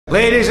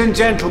Ladies and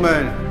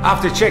gentlemen,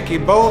 after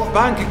checking both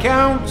bank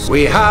accounts,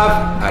 we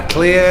have a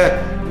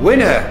clear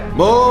winner.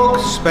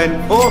 Morgz spent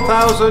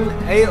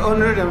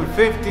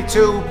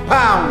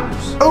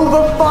 £4,852.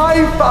 Over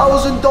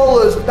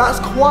 $5,000. That's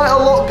quite a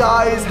lot,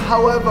 guys.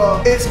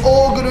 However, it's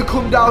all gonna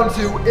come down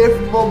to if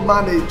Mum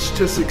managed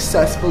to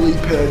successfully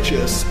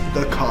purchase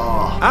the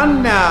car.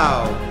 And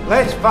now,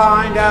 let's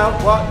find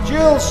out what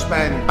Jill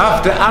spent.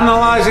 After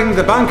analysing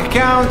the bank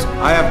account,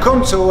 I have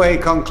come to a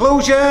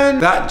conclusion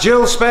that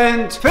Jill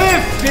spent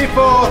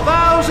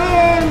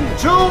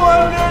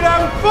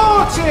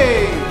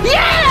 $54,240.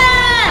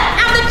 Yeah!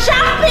 I'm the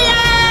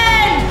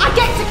champion! I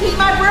get to keep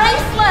my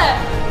bracelet!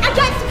 I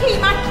get to keep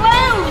my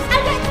clothes!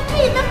 I get to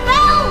keep the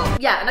belt!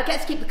 Yeah, and I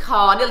get to keep the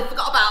car. I nearly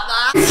forgot about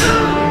that.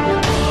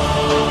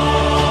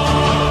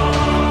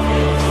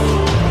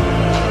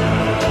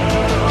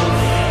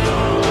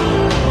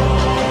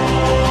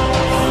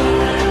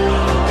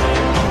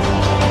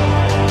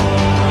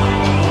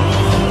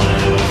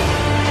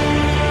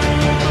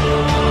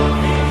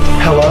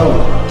 Hello,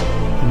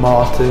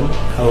 Martin.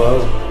 Hello,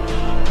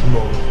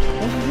 Mum.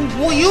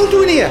 What are you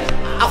doing here?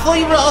 I thought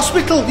you were at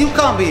hospital. You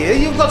can't be here.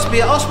 You've got to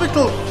be at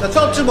hospital. The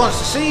doctor wants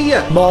to see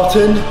you.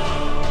 Martin,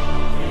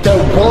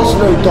 there was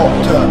no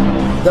doctor.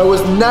 There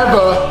was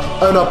never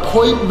an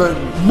appointment.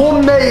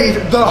 Mum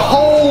made the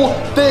whole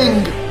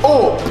thing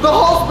up. The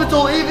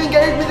hospital even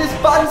gave me this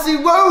fancy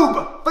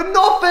robe for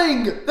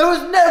nothing. There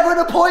was never an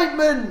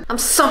appointment. I'm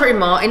sorry,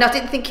 Martin. I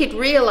didn't think he'd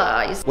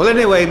realise. Well,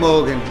 anyway,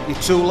 Morgan, you're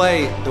too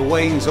late. The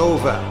weighing's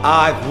over.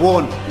 I've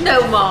won.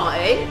 No,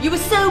 Martin. You were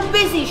so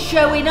busy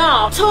showing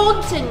off,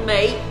 taunting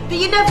me, that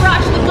you never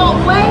actually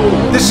got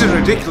weighed. This is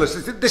ridiculous.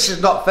 This is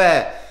not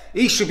fair.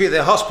 He should be at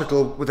the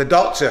hospital with a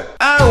doctor.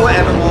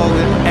 Whatever,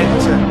 Morgan.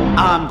 Enter.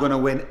 I'm gonna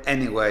win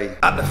anyway.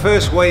 At the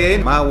first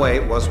weigh-in, my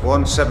weight was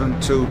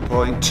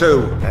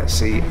 172.2. Let's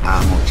see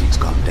how much it's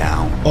gone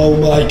down. Oh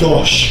my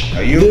gosh.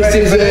 Are you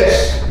ready for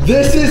this?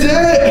 This is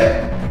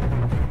it!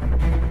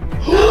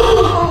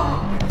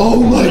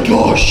 Oh my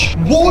gosh!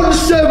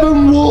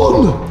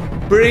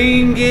 171!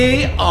 Bring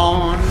it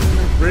on.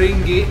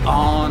 Bring it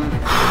on.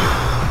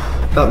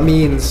 That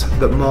means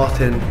that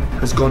Martin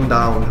has gone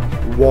down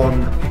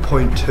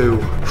 1.2.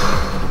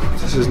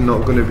 This is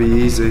not going to be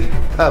easy.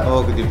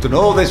 Morgan, you've done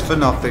all this for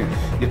nothing.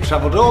 You've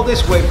travelled all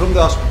this way from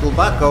the hospital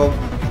back home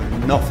for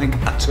nothing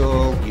at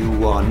all.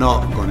 You are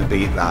not going to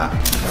beat that.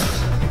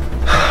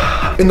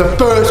 In the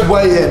first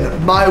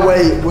weigh-in, my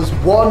weight was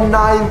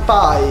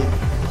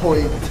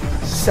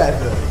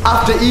 195.7.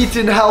 After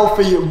eating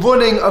healthy,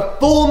 running a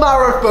full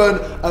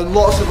marathon and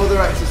lots of other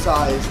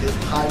exercise, it's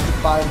time to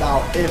find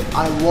out if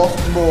I lost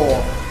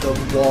more than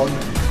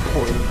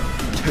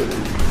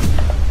 1.2.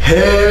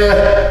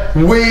 Here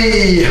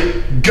we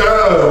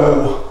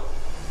go.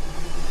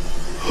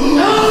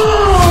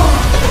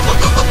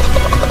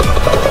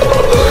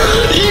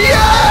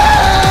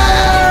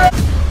 Yeah!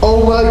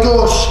 Oh my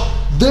gosh,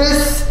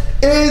 this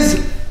is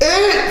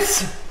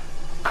it!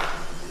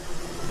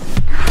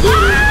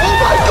 Oh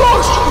my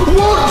gosh!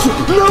 What?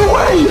 No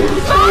way!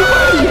 No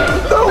way!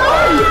 No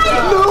way!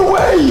 No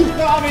way!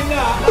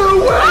 No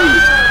way!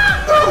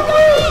 No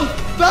way!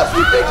 That's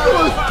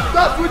ridiculous!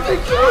 That's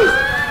ridiculous!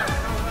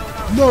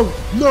 No,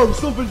 no,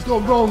 something's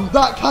gone wrong.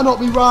 That cannot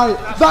be right.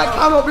 That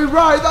cannot be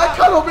right. That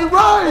cannot be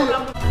right.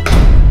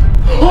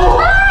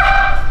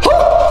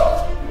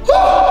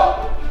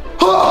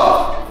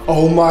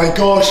 Oh my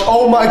gosh.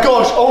 Oh my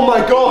gosh. Oh my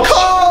gosh.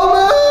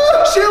 Karma!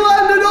 She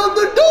landed on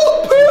the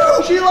dog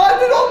poo. She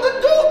landed on the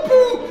dog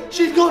poo.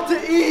 She's got to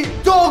eat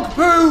dog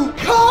poo.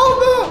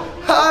 Karma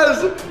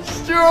has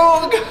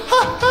struck.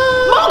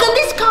 Morgan,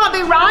 this can't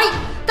be right.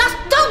 That's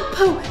dog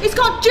poo. It's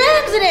got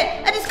germs in it,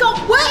 and it's got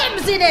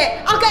worms in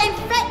it. I'll get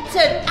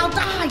infected. I'll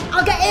die.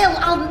 I'll get ill.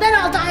 Then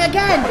I'll die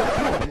again.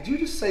 Did you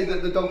just say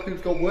that the dog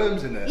poop's got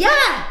worms in it?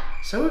 Yeah.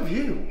 So have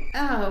you.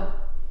 Oh.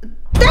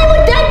 They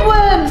were dead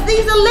worms.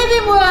 These are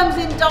living worms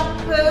in dog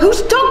poo.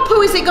 Whose dog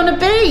poo is it going to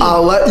be?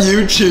 I'll let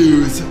you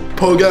choose,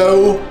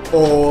 Puggo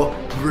or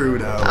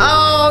Bruno.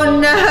 Oh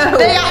no.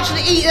 They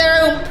actually eat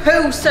their own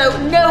poo, so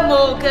no,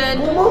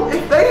 Morgan. Well,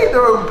 if they eat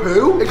their own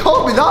poo, it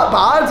can't be that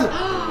bad.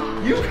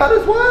 You can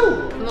as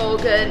well.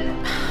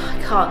 Morgan, I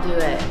can't do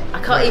it. I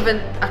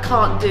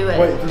can't do it.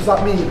 Wait, does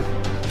that mean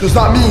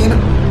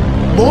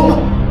Mum?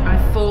 I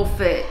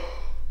forfeit.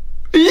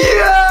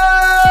 Yeah!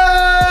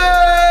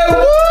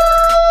 Woo!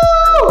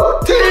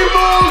 Team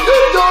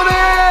Morgan done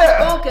it!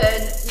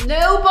 Morgan,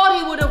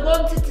 nobody would have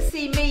wanted to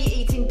see me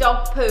eating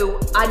dog poo.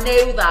 I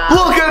know that.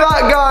 Look at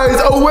that,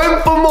 guys. A win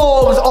for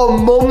Morgz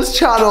on Mum's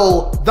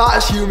channel.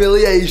 That's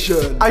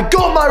humiliation. I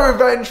got my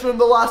revenge from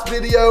the last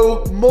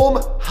video. Mum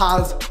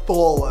has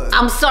fallen.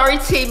 I'm sorry,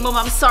 Team Mum.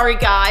 I'm sorry,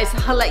 guys.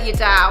 I let you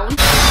down.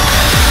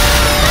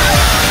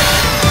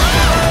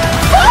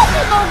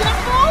 Forfeit, Morgan. I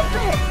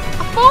forfeit.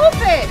 I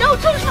forfeit. Don't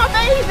touch my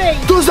baby.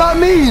 Does that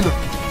mean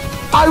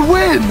I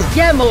win?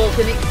 Yeah,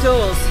 Morgan, it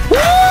does.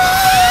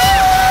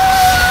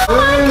 Oh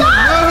my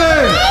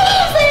God!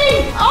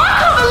 Amazing! Oh, I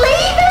can't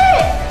believe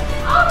it!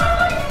 Oh my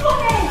God, it's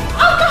funny!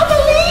 I can't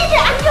believe it!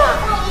 I knew I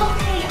felt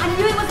lucky. I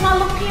knew it was my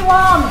lucky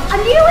one. I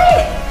knew it!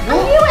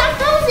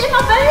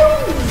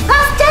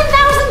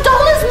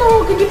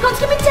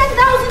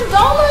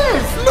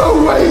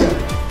 way!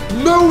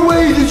 No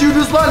way did you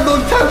just land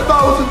on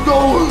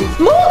 $10,000!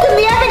 Morgan,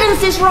 the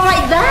evidence is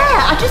right there.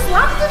 I just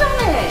landed on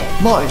it.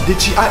 Martin,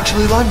 did she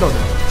actually land on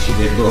it? She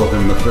did, Morgan,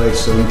 I'm afraid,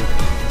 son.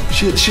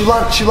 She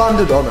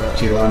landed on it?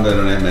 She landed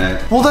on it, mate.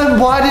 Well then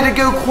why did it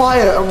go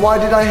quiet and why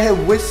did I hear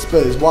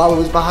whispers while I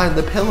was behind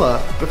the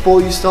pillar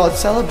before you started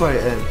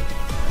celebrating?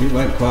 It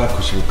went quiet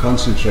because you were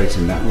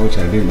concentrating that much.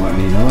 I didn't want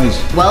any noise.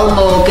 Well,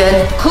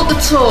 Morgan, cut the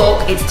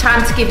talk. It's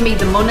time to give me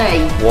the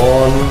money.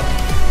 1,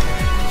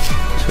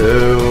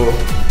 2,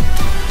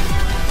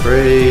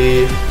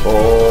 3,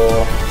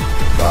 4,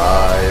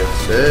 5,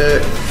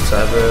 6,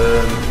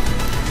 7,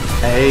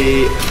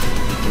 8,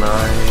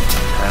 9,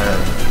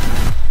 10.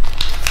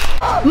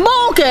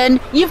 Morgan,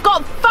 you've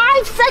got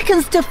 5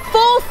 seconds to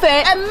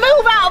forfeit and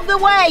move out of the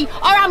way,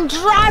 or I'm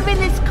driving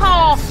this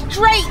car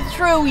straight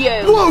through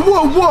you. Whoa,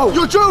 whoa, whoa!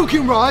 You're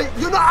joking, right?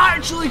 You're not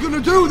actually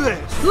gonna do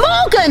this!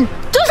 Morgan,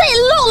 does it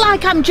look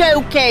like I'm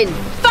joking?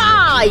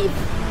 5.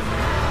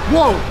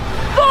 Whoa!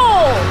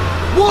 4.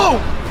 Whoa!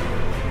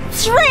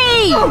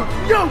 3. No!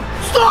 No!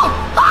 Stop!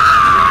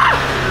 Ah!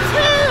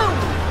 2.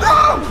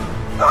 No!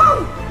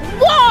 No!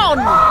 1.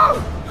 No!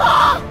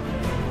 Ah!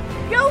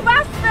 You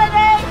bastard!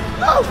 Eh?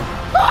 No!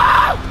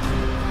 Ah!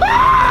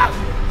 Ah!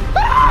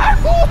 Ah! I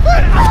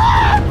forfeit!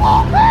 Ah!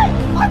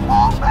 I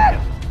forfeit!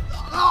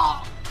 Ah!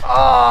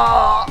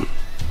 Ah!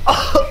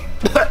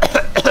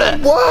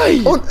 Why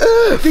on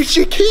earth did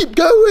she keep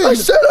going? I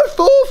said I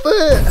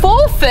forfeit!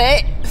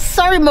 Forfeit?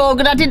 Sorry,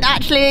 Morgan, I didn't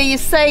actually hear you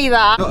say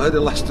that. Not heard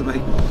the last of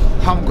me.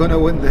 I'm gonna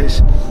win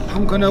this.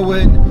 I'm gonna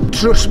win.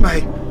 Trust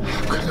me.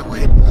 I'm gonna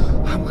win.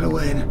 I'm gonna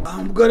win.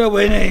 I'm gonna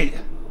win it.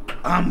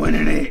 I'm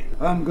winning it.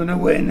 I'm gonna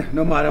win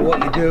no matter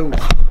what you do.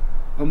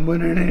 I'm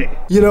winning it.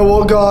 You know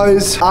what,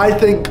 guys? I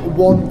think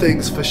one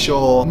thing's for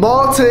sure.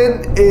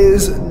 Martin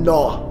is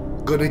not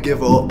gonna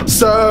give up.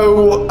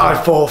 So I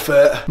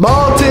forfeit.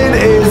 Martin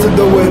is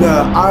the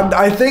winner. And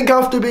I think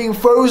after being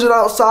frozen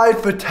outside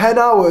for 10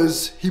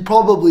 hours, he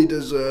probably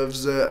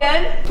deserves it.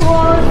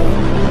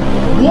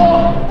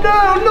 What?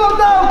 No, not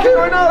now,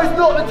 Kiera. No, it's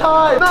not the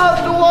time.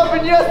 That's what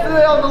happened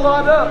yesterday on the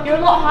ladder. You're a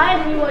lot higher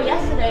than you were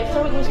yesterday. If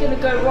something was going to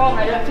go wrong,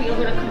 I don't think you're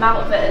going to come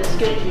out of it as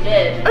good as you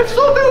did. If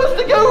something was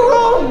to go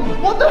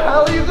wrong, what the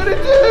hell are you gonna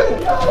do?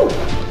 No!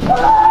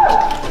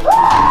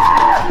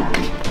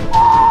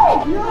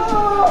 No!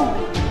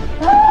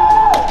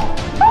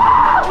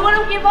 You want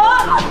to give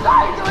up? I'm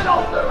cycling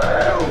off the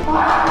roof!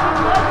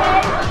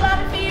 Okay, I'm glad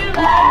for you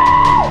then.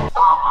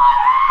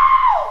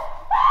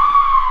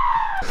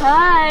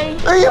 Hi.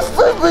 Are you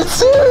flipping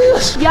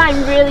serious? Yeah,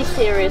 I'm really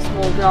serious,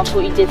 Morgan, after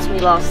what you did to me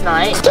last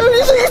night. Don't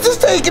you think it's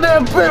just taking it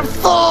a bit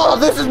far?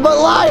 This is my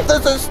life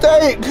that's at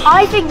stake.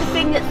 I think the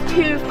thing that's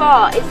too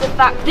far is the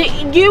fact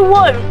that you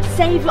won't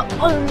save your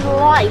own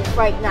life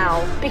right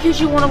now because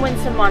you want to win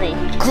some money.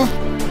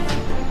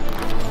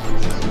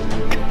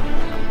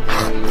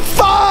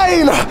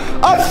 Fine!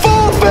 I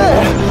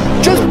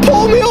forfeit! Just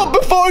pull me up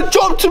before I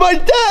drop to my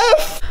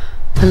death!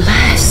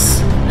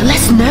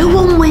 Unless no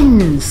one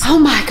wins. Oh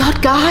my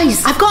God,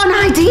 guys, I've got an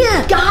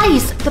idea.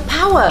 Guys, the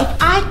power.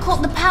 If I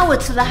cut the power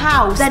to the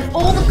house, then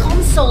all the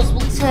consoles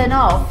will turn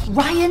off.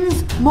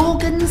 Ryan's,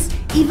 Morgan's,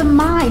 even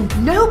mine.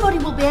 Nobody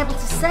will be able to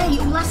say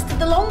who lasted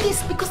the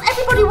longest because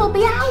everybody will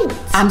be out.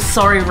 I'm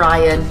sorry,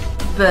 Ryan,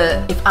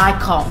 but if I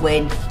can't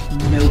win,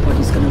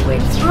 nobody's gonna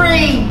win.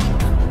 3,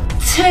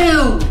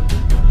 2,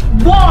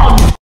 1.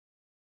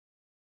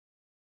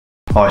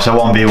 Alright, so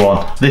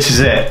 1v1. This is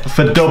it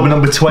for dub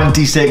number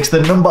 26,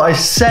 the number I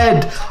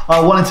said I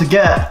wanted to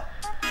get.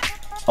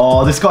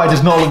 Oh, this guy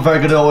does not look very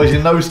good at all. He's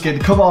in no skin.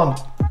 Come on.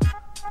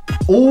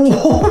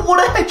 Oh, what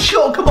a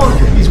headshot. Come on.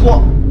 He's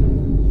what?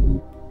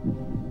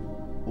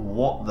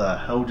 What the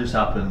hell just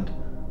happened?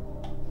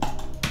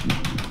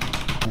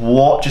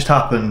 What just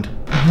happened?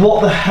 What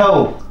the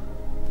hell?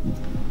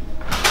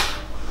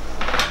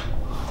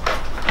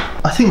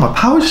 I think my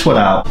power just went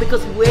out.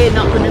 Because we're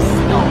not going to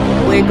stop.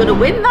 We're going to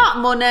win that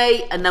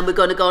money and then we're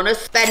going to go on a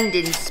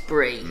spending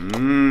spree.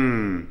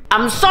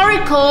 I'm sorry,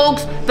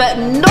 Morgz, but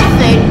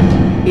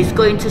nothing is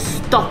going to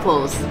stop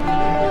us.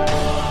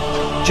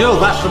 Jill,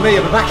 that's for me.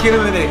 I'll be back in a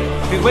minute.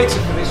 I've been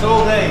waiting for this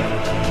all day.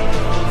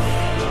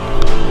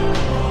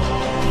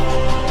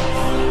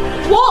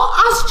 What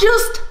has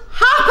just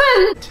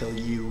happened? Till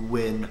you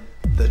win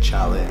the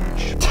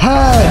challenge.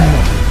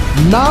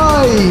 10, 9,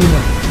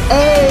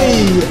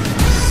 8,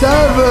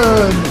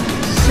 7,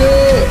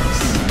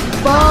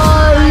 6,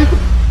 5,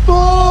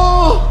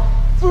 4,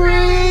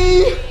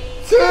 3,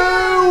 2,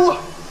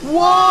 1.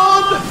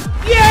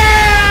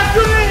 Yeah!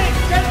 Brilliant!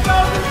 $10,000!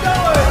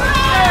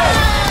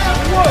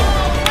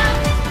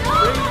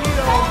 Bring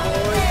it on,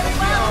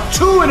 boys.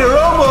 2 in a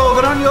row,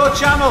 Morgan, on your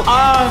channel.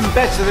 I'm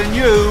better than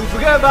you.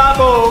 Forget about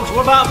Morgz.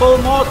 What about Bull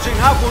Martin?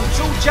 I've won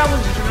 2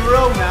 challenges in a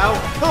row now.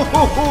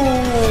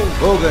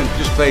 Morgan,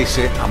 just face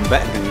it, I'm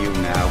better than you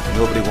now. now.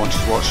 Nobody wants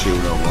to watch you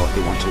no more.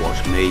 They want to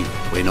watch me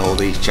win all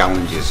these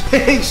challenges.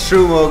 It's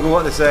true, Morgan,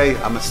 what they say.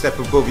 I'm a step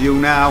above you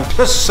now.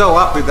 Just so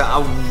happy that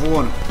I've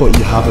won. But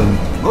you haven't.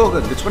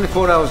 Morgan, the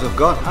 24 hours have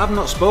gone. I've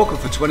not spoken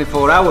for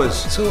 24 hours.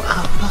 So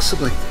how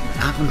possibly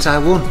haven't I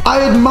won?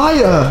 I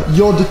admire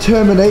your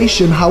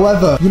determination.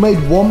 However, you made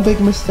one big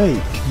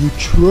mistake. You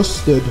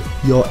trusted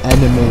your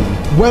enemy.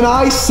 When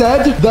I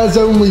said there's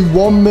only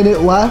 1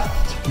 minute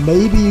left,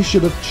 maybe you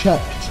should have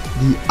checked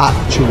the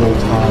actual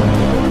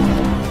time.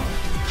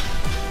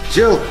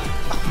 Jill!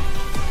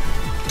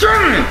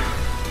 Damn it!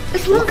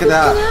 It's Look at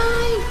that.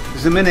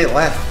 There's a minute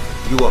left.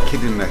 You are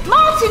kidding me.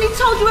 Martin, he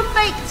told you a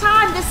fake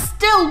time. There's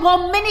still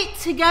 1 minute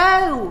to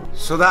go.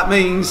 So that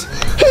means...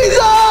 He's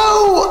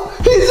out!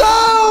 He's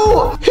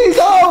out! He's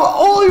out!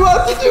 All you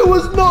had to do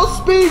was not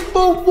speak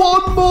for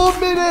 1 more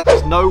minute.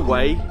 There's no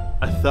way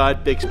a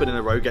third big spin in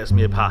a row gets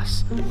me a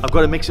pass. I've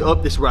got to mix it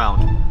up this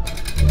round.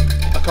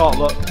 I can't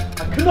look.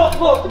 I cannot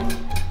look!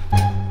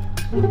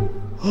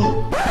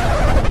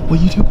 What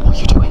are you doing? What are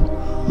you doing?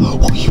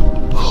 What are you...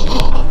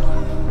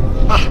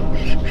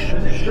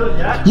 Is it done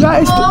yet? Yeah,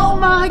 it's done. Oh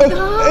my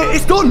God.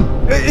 It's done.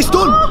 It's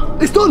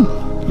done. It's done.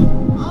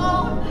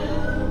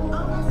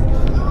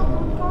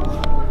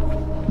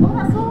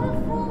 That's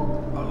awful.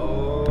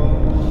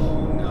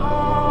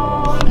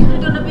 Oh, should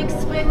have done a big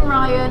spin,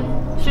 Ryan.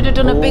 Should have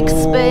done a big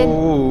spin.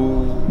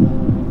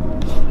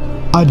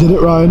 I did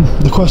it, Ryan.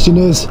 The question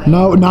is,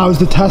 now is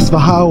the test for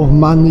how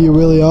manly you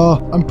really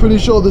are. I'm pretty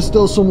sure there's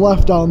still some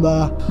left down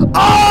there.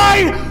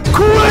 I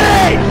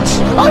quit!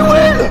 I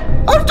win!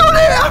 I've done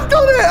it! I've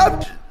done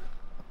it!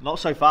 Not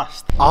so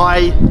fast.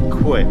 I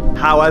quit.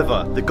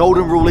 However, the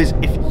golden rule is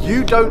if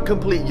you don't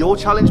complete your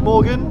challenge,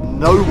 Morgan,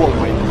 no one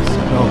wins.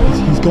 No,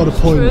 he's got a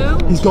point. True.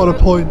 He's got a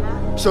point.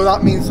 So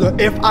that means that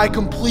if I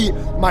complete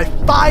my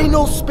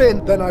final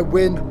spin, then I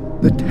win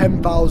the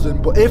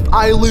 10,000. But if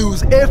I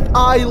lose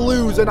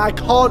and I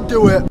can't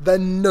do it,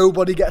 then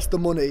nobody gets the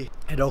money.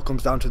 It all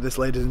comes down to this,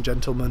 ladies and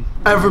gentlemen.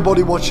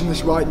 Everybody watching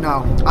this right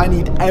now, I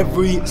need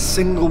every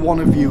single one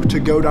of you to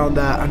go down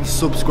there and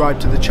subscribe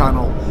to the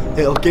channel.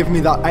 It'll give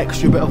me that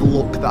extra bit of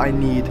luck that I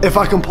need. If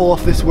I can pull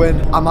off this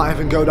win, I might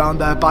even go down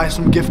there, buy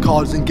some gift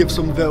cards and give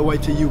some of it away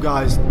to you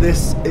guys.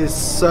 This is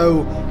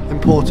so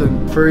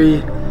important.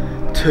 3,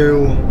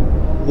 2,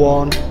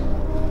 1.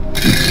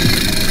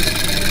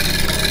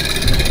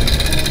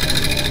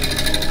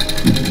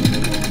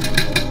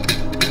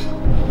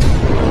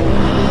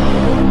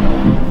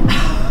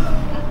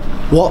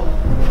 What?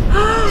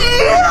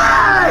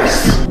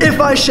 Yes! If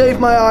I shave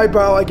my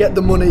eyebrow, I get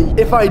the money.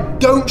 If I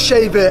don't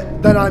shave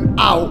it, then I'm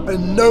out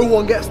and no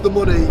one gets the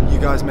money. You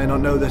guys may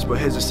not know this, but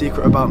here's a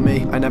secret about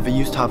me. I never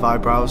used to have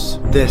eyebrows.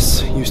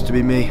 This used to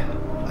be me,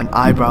 an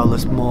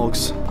eyebrowless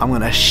Morgz. I'm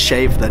gonna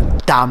shave the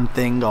damn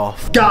thing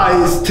off.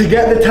 Guys, to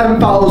get the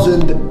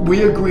 10,000,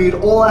 we agreed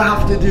all I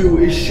have to do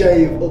is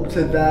shave up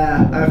to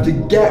there. I have to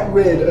get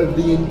rid of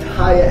the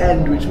entire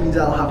end, which means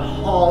I'll have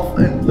half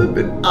a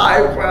flippin'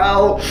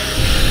 eyebrow.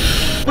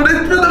 But it's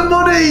for the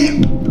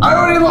money! I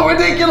already look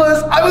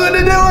ridiculous! I'm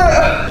gonna do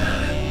it!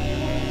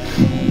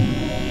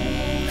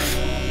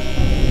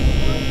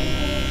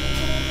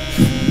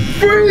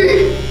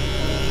 Three,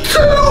 2,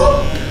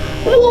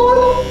 1.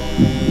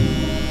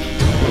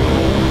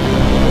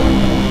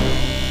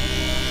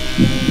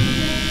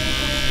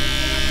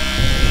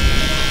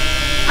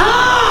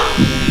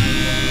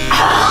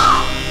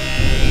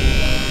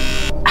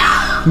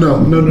 No.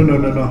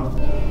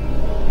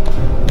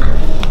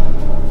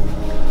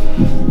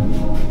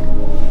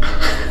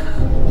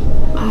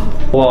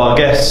 Well, I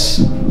guess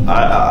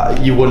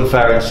you won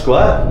fair and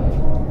square.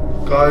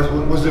 Guys,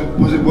 was it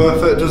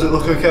worth it? Does it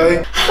look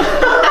okay?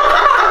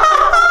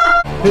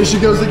 Here she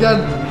goes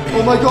again.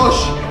 Oh my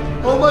gosh!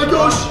 Oh my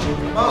gosh!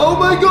 Oh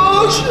my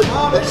gosh!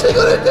 Is she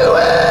gonna do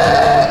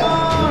it?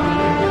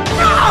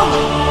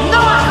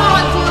 No, I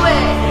can't do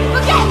it.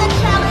 Forget the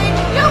challenge.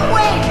 You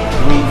win.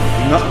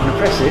 You're not going to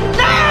press it?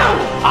 No!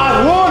 I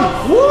won!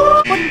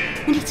 Woo!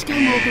 We need to go,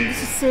 Morgan.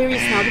 This is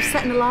serious now. They've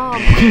set an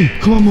alarm. Okay,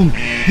 come on, Mum.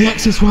 The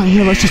exit's right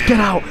here. Let's just get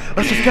out.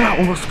 Let's just get out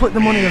and we'll split the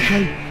money,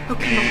 okay?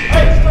 Okay, Mum.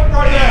 Hey, stop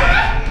right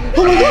there!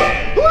 Oh my god!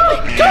 Oh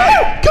my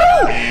god! Go!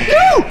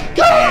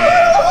 Go!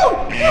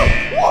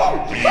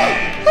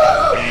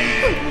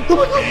 Oh my god! Oh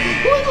my god!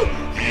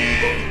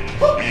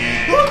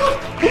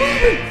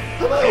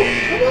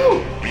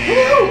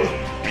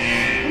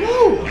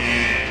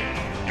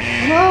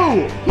 I'm out!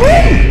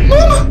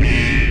 Mum!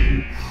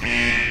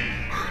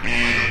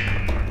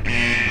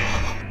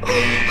 Oh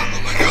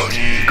my god!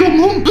 Got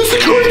Mum! The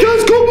security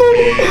guys got Mum!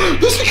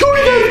 The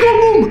security guys got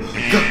Mum!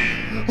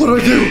 What do I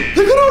do?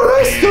 They're gonna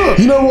arrest her!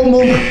 You know what,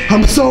 Mum?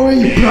 I'm sorry,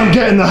 but I'm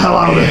getting the hell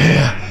out of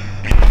here.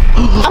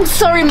 I'm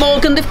sorry,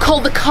 Morgan. They've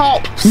called the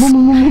cops.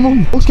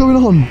 Mum, what's going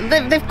on?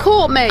 They've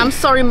caught me. I'm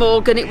sorry,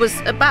 Morgan. It was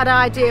a bad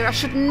idea. I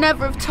should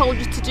never have told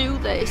you to do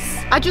this.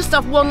 I just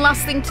have one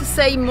last thing to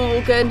say,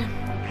 Morgan.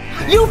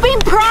 You've been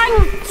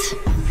pranked!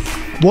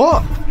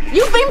 What?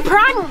 You've been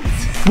pranked!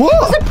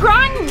 What? It's a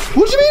prank!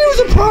 What do you mean it was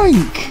a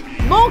prank?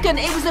 Morgan,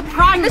 it was a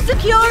prank. The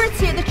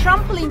security at the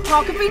trampoline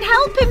park have been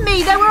helping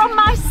me. They were on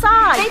my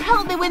side. They've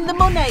helped me win the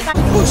money.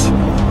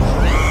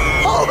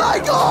 Oh my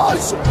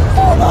gosh!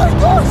 Oh my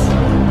gosh!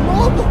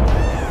 Mom!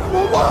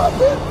 Mom, what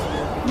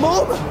happened?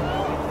 Mom!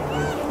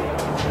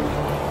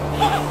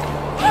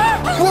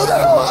 What the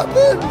hell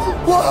happened?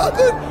 What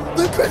happened?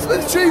 The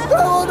Christmas tree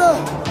fell on her!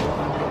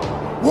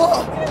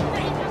 What?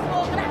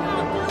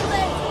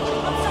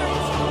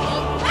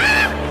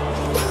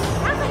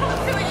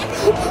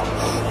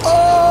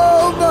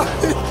 Oh my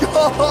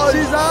god!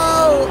 She's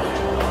out!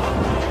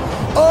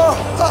 Oh!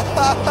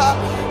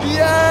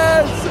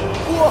 Yes!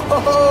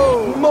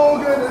 Whoa!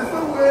 Morgan is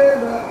the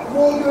winner!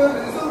 Morgan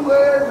is the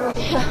winner!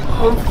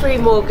 On 3,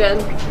 Morgan.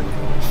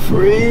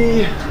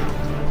 3,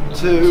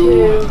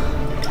 2,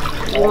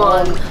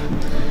 1.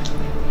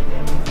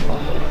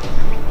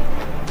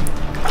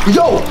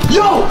 Yo!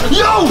 Yo!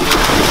 Yo!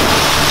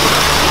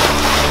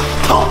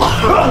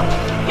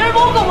 Yo,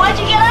 Morgan, why'd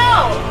you get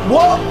out?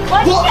 What?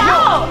 Why'd you What? get Yo,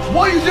 out?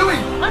 what are you doing?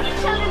 I'm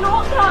just telling you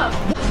what's up.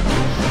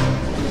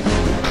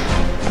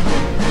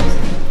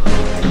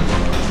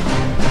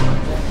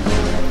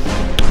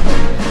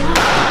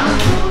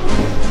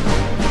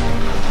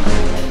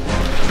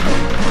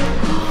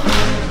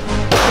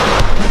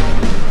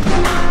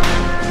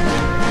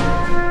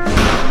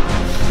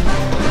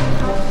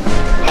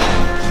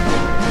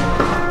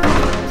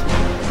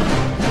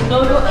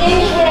 No, you're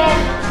in here.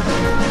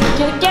 I'm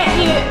gonna get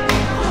you.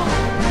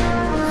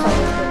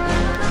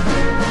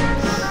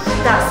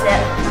 That's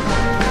it.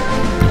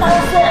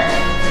 That's it.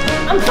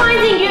 I'm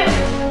finding you.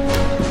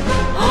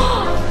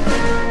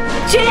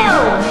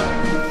 Jill!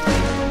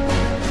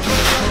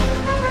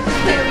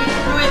 Clearly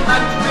ruined my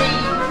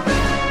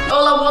dream.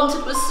 All I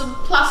wanted was some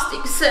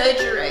plastic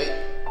surgery.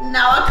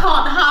 Now I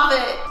can't have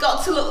it.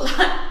 Got to look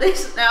like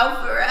this now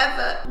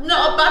forever.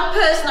 Not a bad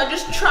person, I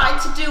just tried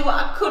to do what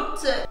I could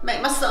to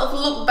make myself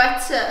look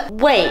better.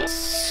 Wait,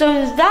 so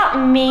that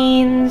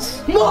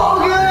means...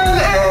 Morgan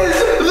is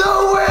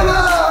the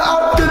winner!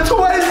 After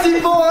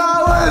 24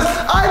 hours,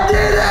 I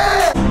did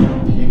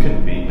it! You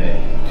couldn't beat me.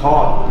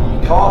 You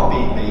can't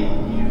beat me.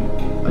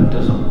 It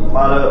doesn't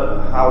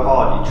matter how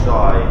hard you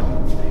try.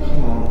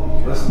 Come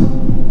on, let's...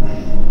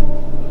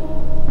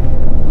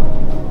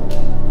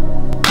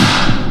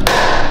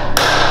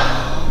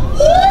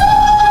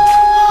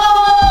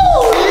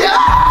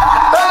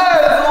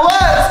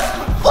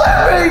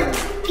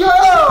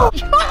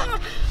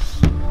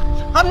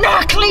 I'm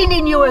not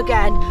cleaning you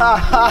again.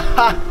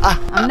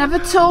 I'm never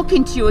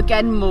talking to you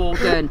again,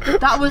 Morgan.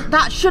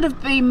 That should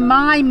have been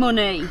my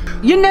money.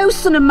 You're no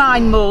son of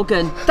mine,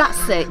 Morgan.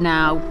 That's it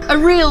now. A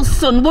real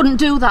son wouldn't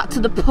do that to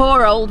the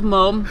poor old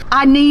mum.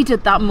 I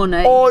needed that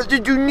money. Oh,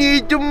 did you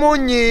need the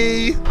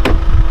money?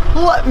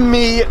 Let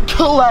me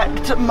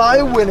collect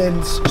my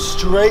winnings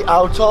straight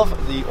out of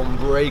the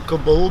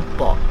unbreakable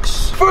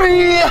box.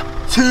 3,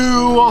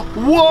 2,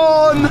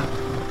 1.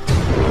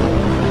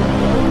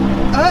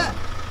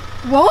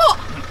 What? What?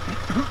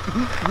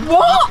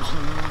 What?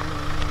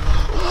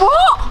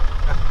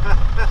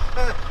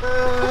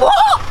 What?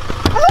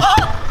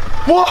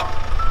 What?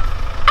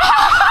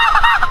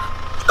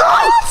 No!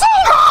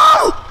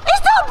 No!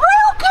 It's not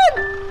broken!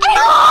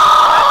 No!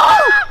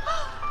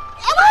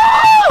 No!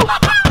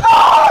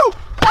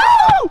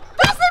 No!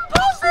 That's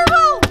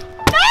impossible!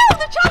 No!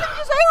 The challenge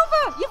is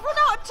over! You've run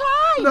out of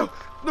time! No,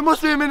 there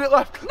must be a minute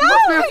left. No, There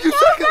must be a few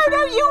seconds.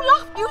 no, you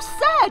laughed. You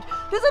said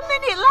there's a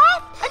minute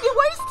left and you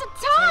wasted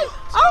time.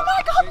 Oh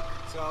my god.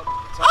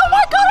 Oh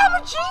my god, I'm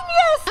a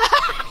genius.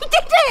 I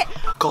did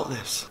it. Got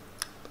this.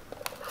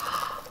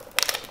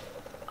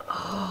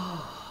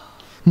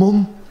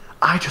 Mum,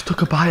 I just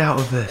took a bite out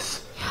of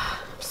this.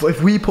 But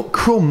if we put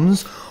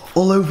crumbs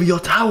all over your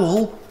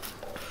towel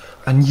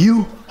and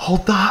you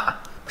hold that,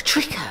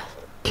 Trigger.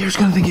 Kiera's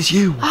gonna think it's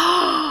you.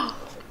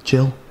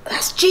 Jill,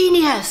 That's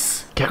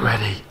genius. get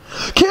ready.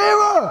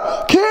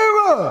 Kiera!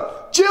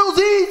 Kiera! Jill's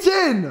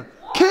eating!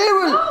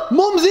 Kiera!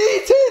 Mum's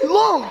eating!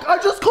 Look! I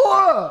just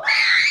caught her!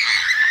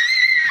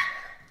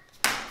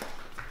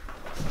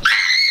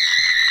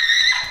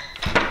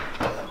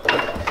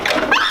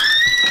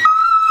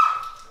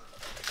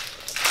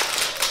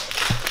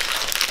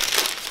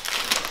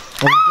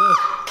 Oh my god.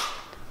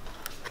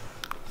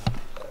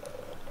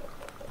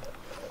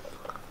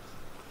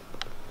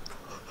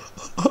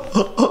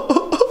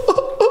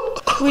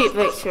 Sweet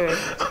victory.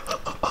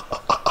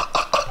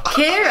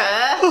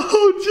 Kiera,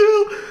 Oh,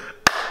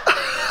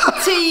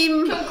 Jill!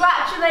 team,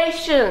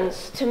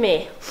 congratulations to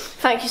me.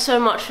 Thank you so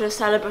much for the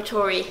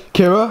celebratory.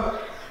 Kiera,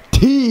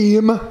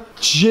 team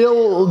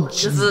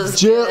Jilgs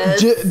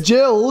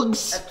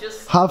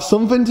have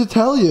something to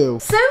tell you.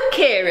 So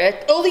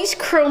Kiera, all these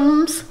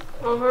crumbs,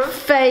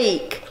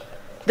 fake.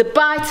 The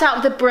bite out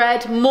of the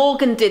bread,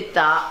 Morgan did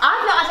that.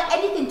 I've not had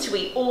anything to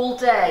eat all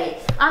day.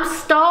 I'm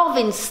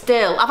starving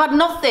still. I've had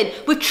nothing.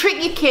 We've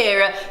tricked you,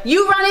 Kiera.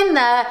 You ran in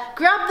there,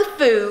 grabbed the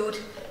food,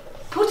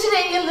 put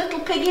it in your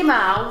little piggy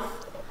mouth,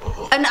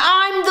 and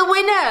I'm the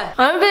winner.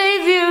 I don't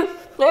believe you.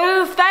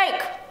 No,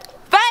 fake.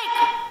 Fake.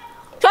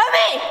 Show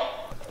me.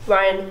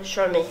 Ryan,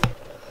 show me.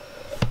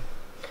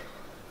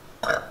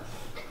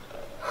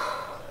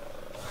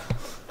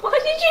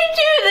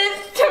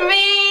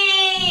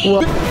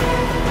 me.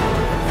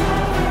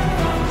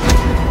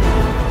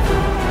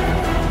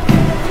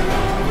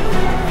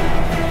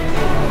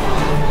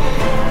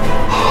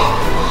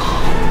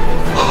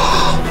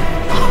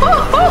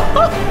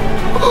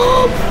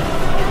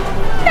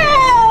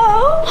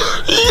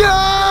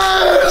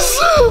 Yes!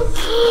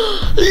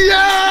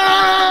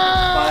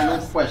 Yes!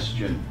 Final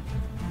question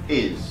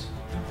is,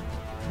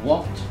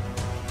 what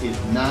is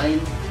 9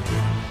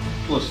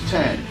 plus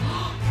 10?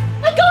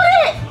 I got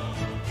it!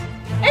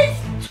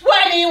 It's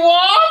 21!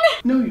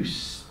 No, you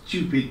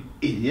stupid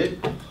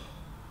idiot.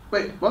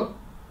 Wait, what?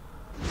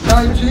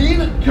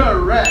 19?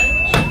 Correct.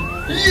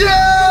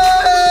 Yeah!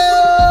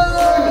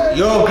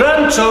 Your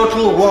grand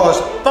total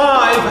was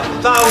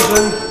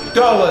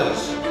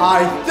 $5,000.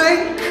 I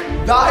think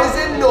that is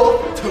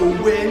enough to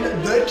win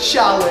the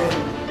challenge.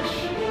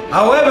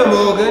 However,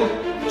 Morgan,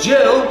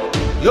 Jill,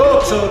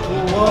 your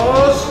total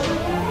was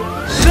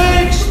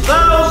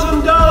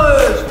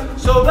 $6,000.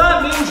 So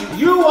that means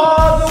you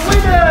are the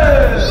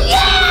winner.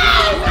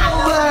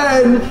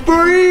 Then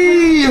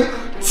 3,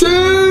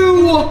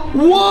 2,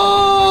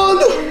 1.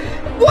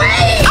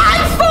 Wait! I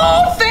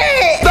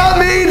forfeit! That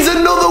means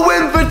another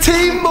win for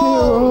Team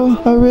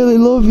Morgz. I really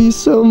love you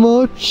so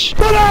much.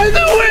 But I'm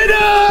the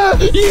winner!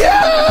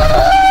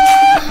 Yeah!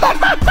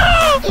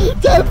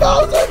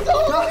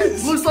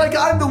 $10,000! Looks like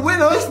I'm the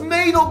winner. This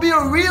may not be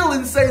a real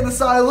insane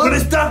asylum, but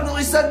it's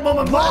definitely sent Mum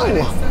and Pop.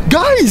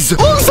 Guys,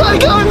 looks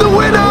like I'm the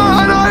winner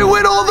and I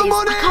win all the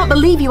money. I can't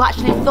believe you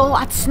actually thought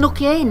I'd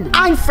snuck in.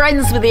 I'm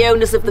friends with the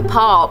owners of the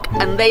park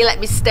and they let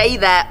me stay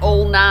there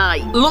all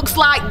night. Looks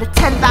like the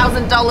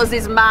 $10,000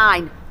 is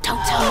mine.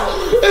 Don't tell me.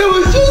 It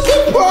was just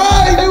a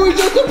prank! It was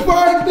just a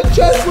prank! The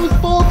chest was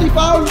 40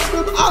 pounds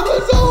from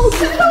Amazon! Who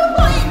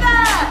put it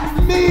there?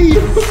 Me!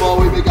 Before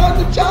we began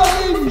the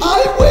challenge!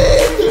 I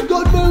win!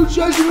 Got no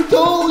treasure at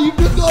all! You've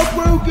just got a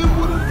broken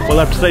wooden box! We'll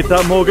have to take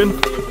that, Morgan.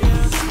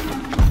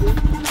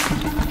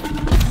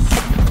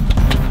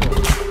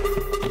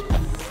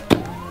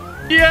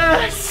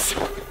 Yes!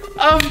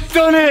 I've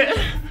done it!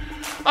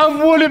 I've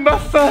won in my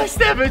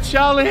first ever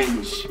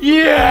challenge!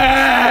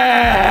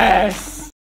 Yes!